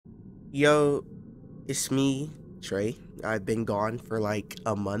Yo, it's me, Trey. I've been gone for like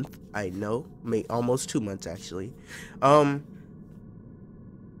a month. I know, almost 2 months actually. Um,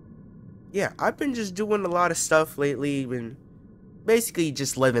 yeah, I've been just doing a lot of stuff lately. Been basically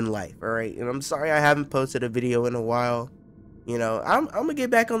just living life. All right, and I'm sorry I haven't posted a video in a while. I'm gonna get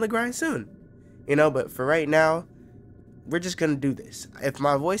back on the grind soon. But for right now, we're just gonna do this. If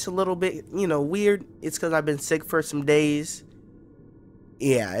my voice a little bit, weird, it's because I've been sick for some days.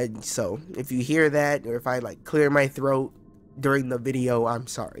 Yeah, so if you hear that, or if I like clear my throat during the video, I'm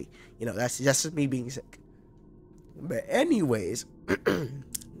sorry. That's just me being sick. But anyways,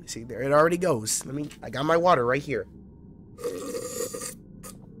 see, there it already goes. I got my water right here.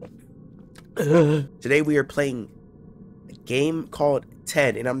 Today we are playing a game called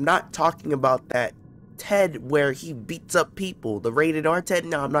Ted, and I'm not talking about that Ted where he beats up people, the rated R Ted.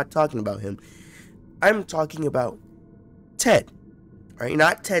 No, I'm not talking about him. I'm talking about Ted. Right,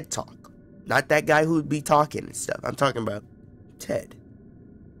 not TED Talk. Not that guy who'd be talking and stuff. I'm talking about Ted.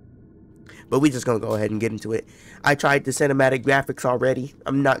 But we just gonna go ahead and get into it. I tried the cinematic graphics already.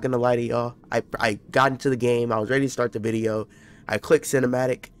 I'm not gonna lie to y'all. I got into the game. I was ready to start the video. I clicked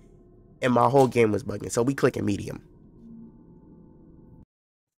cinematic, and my whole game was bugging. So we clicking medium.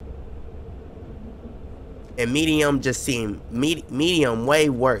 And medium just seemed medium way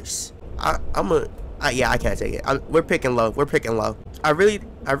worse. Yeah, I can't take it. We're picking low. We're picking low. I really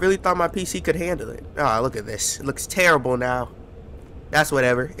thought my PC could handle it. Oh, look at this. It looks terrible now. That's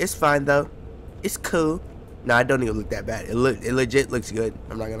whatever. It's fine though. It's cool. No, it don't even look that bad. It legit looks good.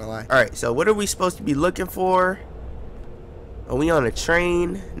 I'm not gonna lie. All right, so what are we supposed to be looking for? Are we on a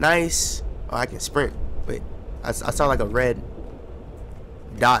train? Nice. Oh, I can sprint. Wait, I saw like a red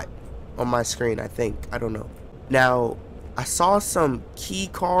dot on my screen. I think. I don't know. Now, I saw some key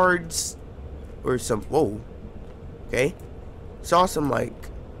cards or some. Whoa. Okay. Saw some like.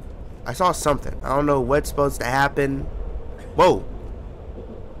 I saw something. I don't know what's supposed to happen. Whoa.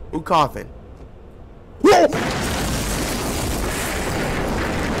 Who coughing? Whoa!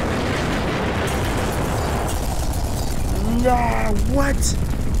 Nah, what?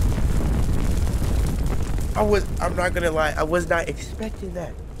 I'm not gonna lie, I was not expecting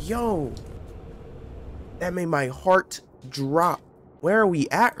that. Yo. That made my heart drop. Where are we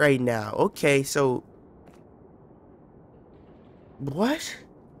at right now? Okay, so what?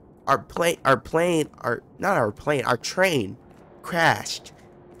 Our train crashed.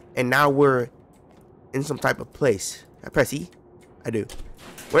 And now we're in some type of place. I press E? I do.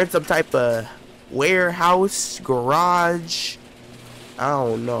 We're in some type of warehouse, garage. I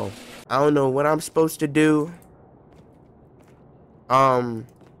don't know. I don't know what I'm supposed to do. I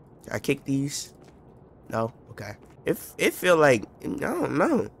kick these? No? Okay. It feel like, I don't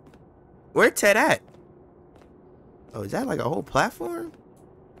know. Where Ted at? Oh, is that like a whole platform?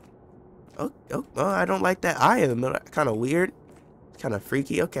 Oh, I don't like that eye in the middle. Kind of weird. Kind of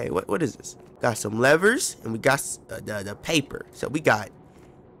freaky. Okay, what is this? Got some levers, and we got the paper. So we got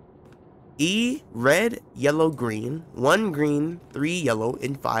E, red, yellow, green, 1 green, 3 yellow,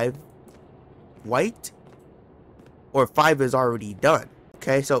 and 5 white. Or 5 is already done.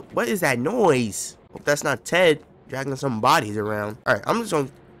 Okay, so what is that noise? Hope that's not Ted dragging some bodies around. Alright, I'm just gonna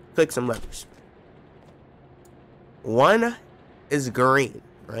click some levers. 1 is green,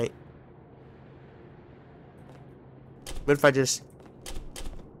 right? What if I just...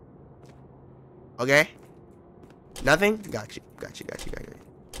 Okay? Nothing? Got you.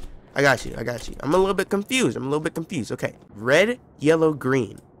 I got you. I'm a little bit confused. Okay. Red, yellow,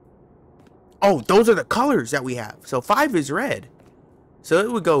 green. Oh, those are the colors that we have. So 5 is red. So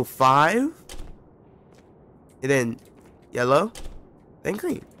it would go 5. And then yellow. Then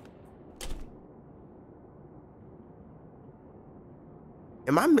green.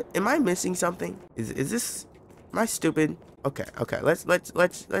 Am I missing something? Is this... Am I stupid? Okay. Let's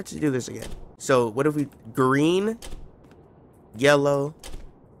do this again. So what if we green, yellow,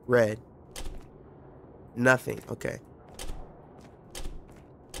 red, nothing. Okay,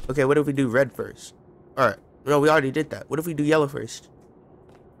 what if we do red first? All right, no, we already did that. What if we do yellow first?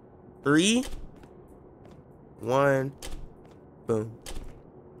 3, 1, boom,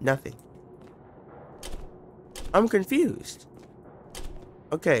 nothing. I'm confused.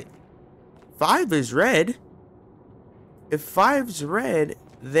 Okay, 5 is red. If 5's red,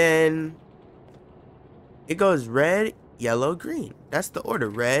 then it goes red, yellow, green. That's the order.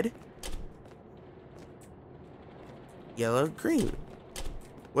 Red, yellow, green.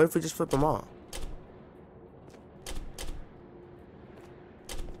 What if we just flip them all?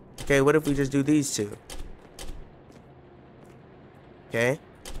 Okay, what if we just do these two? Okay.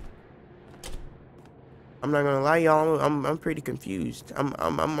 I'm not gonna lie, y'all. I'm pretty confused.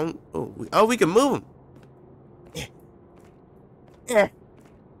 Oh, we can move him. Yeah.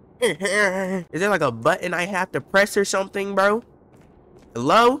 Is there like a button I have to press or something, bro?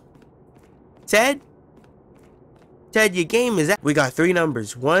 Hello? Ted? Ted, your game is that? We got 3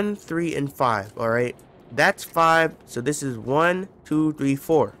 numbers, 1, 3, and 5. All right, that's 5. So this is 1, 2, 3,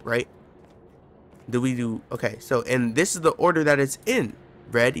 4, right? Do we do okay? So and this is the order that it's in: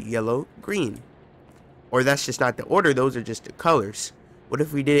 red, yellow, green. Or that's just not the order. Those are just the colors. What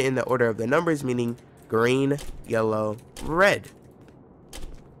if we did it in the order of the numbers, meaning green, yellow, red?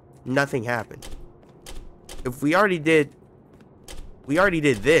 Nothing happened. If we already did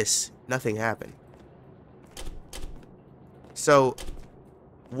this, nothing happened. So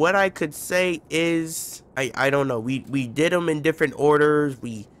what I could say is I don't know. We did them in different orders.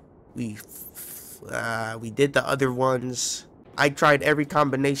 We did the other ones. I tried every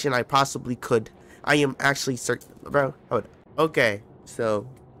combination I possibly could. I am actually certain, bro. Hold on. Okay, so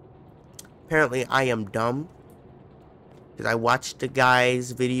apparently I am dumb because I watched the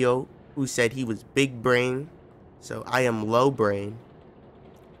guy's video who said he was big brain, so I am low brain.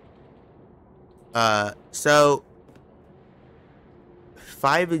 So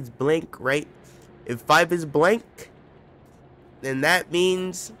 5 is blank, right? If 5 is blank, then that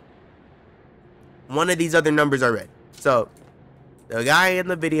means one of these other numbers are red. So the guy in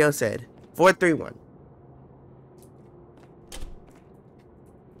the video said 431.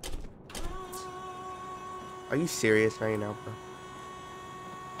 Are you serious right now, bro?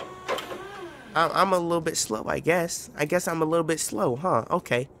 I'm a little bit slow, I guess. I guess I'm a little bit slow, huh?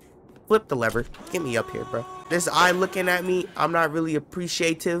 Okay. Flip the lever. Get me up here, bro. This eye looking at me, I'm not really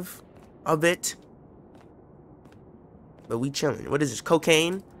appreciative of it. But we chilling. What is this,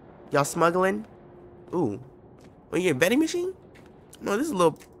 cocaine? Y'all smuggling? Ooh. What, you get a vending machine? No, this is a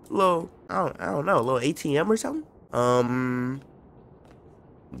little, I don't know, a little ATM or something?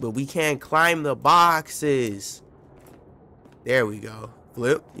 But we can't climb the boxes. There we go.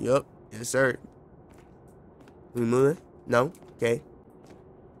 Flip. Yup. Yes, sir. We moving? No? Okay.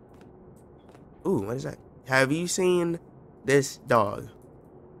 Ooh, what is that? Have you seen this dog?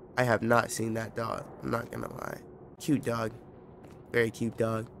 I have not seen that dog. I'm not gonna lie. Cute dog. Very cute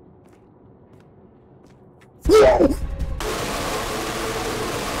dog.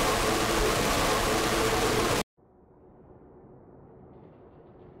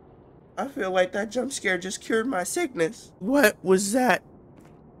 I feel like that jump scare just cured my sickness. What was that?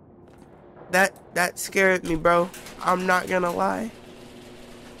 That scared me, bro. I'm not gonna lie.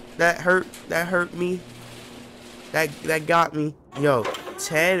 That hurt me. That got me. Yo,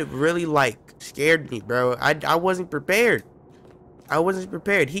 Ted really like scared me, bro. I wasn't prepared. I wasn't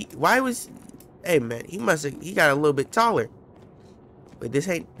prepared. Hey man, he got a little bit taller. But this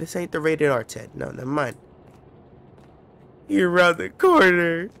ain't the rated R Ted. No, never mind. He around the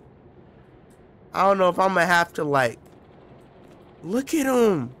corner. I don't know if I'm gonna have to like look at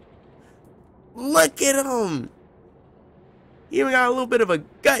him. Look at him. He even got a little bit of a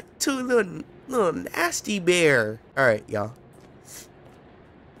gut too, little nasty bear. Alright, y'all.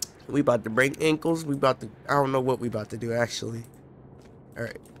 We about to break ankles. I don't know what we about to do actually.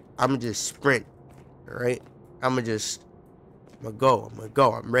 Alright. I'ma just sprint. Alright. I'm gonna go.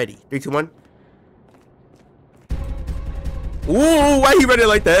 I'm ready. 3, 2, 1. Ooh, why you running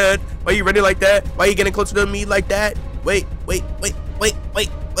like that? Why you running like that? Why you getting closer to me like that? Wait.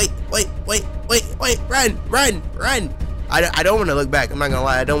 Run. I don't want to look back. I'm not gonna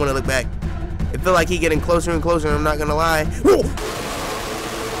lie. I don't want to look back. I feel like he getting closer and closer. I'm not gonna lie. Ooh.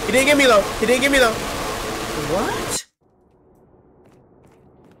 He didn't get me though. What?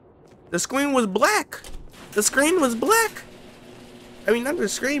 The screen was black. I mean, not the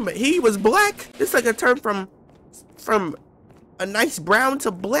screen, but he was black. It's like a turn from a nice brown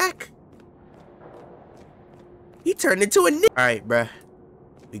to black. He turned into a nigga. Alright, bruh.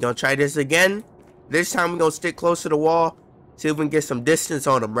 We gonna try this again. This time we gonna stick close to the wall. See if we can get some distance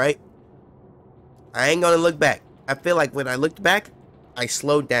on him, right? I ain't gonna look back. I feel like when I looked back, I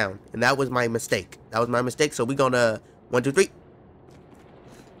slowed down. And that was my mistake. So we gonna 1, 2, 3.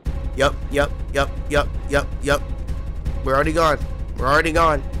 Yup. We're already gone.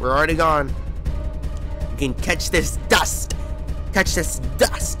 You can catch this dust.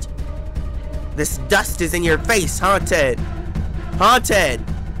 This dust is in your face, huh, Ted?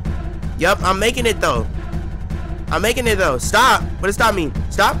 Yup, I'm making it though. Stop. What does stop mean?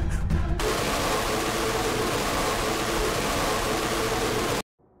 Stop.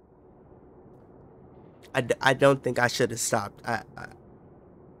 I don't think I should have stopped. I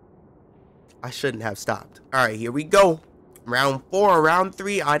shouldn't have stopped. All right, here we go. round 4 or round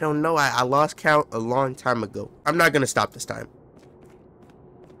 3. I don't know. I lost count a long time ago. I'm not gonna stop this time.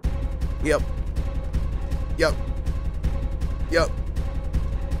 Yep. Yep. Yep.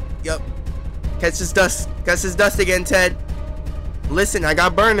 Yep. Catch this dust. Catch this dust again, Ted. Listen, I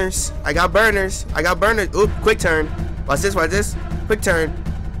got burners. I got burners. I got burners. Oop, quick turn. Watch this, watch this. Quick turn.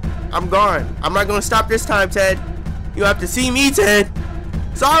 I'm gone. I'm not gonna stop this time, Ted. You have to see me, Ted.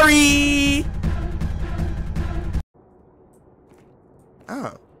 Sorry.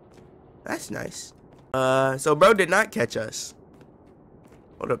 Oh. That's nice. So bro did not catch us.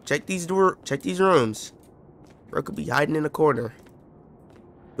 Hold up, check these rooms. Bro could be hiding in a corner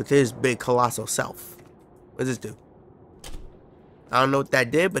with his big colossal self. What does this do? I don't know what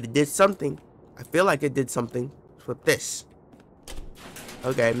that did, but it did something. I feel like it did something with this.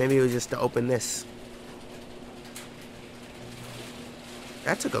 Okay, maybe it was just to open this.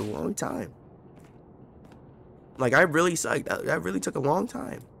 That took a long time. Like, I really sucked. That really took a long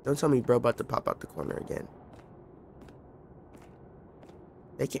time. Don't tell me bro about to pop out the corner again.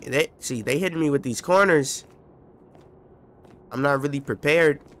 They hit me with these corners. I'm not really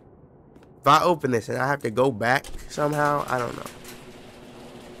prepared. If I open this and I have to go back somehow, I don't know.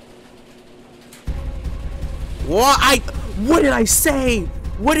 What did I say?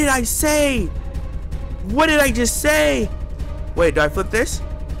 What did I say? What did I just say? Wait, do I flip this?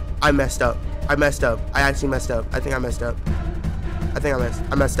 I messed up. I messed up. I actually messed up. I think I messed up. I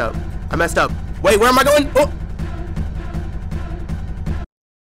messed up. I messed up. Wait, where am I going? Oh!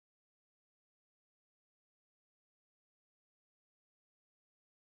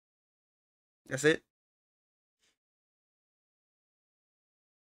 That's it?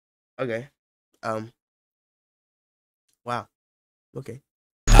 Okay. Wow. Okay.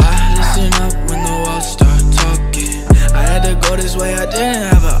 I listen up when the walls start talking. I had to go this way, I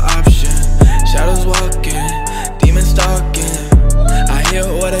didn't have an option. Shadows walking, demons stalking. I hear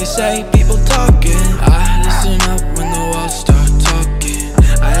what they say, people talking. I listen up when the walls start talking.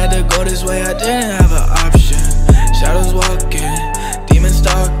 I had to go this way, I didn't have an option. Shadows walking, demons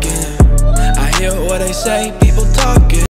stalking. I hear what they say, people talking.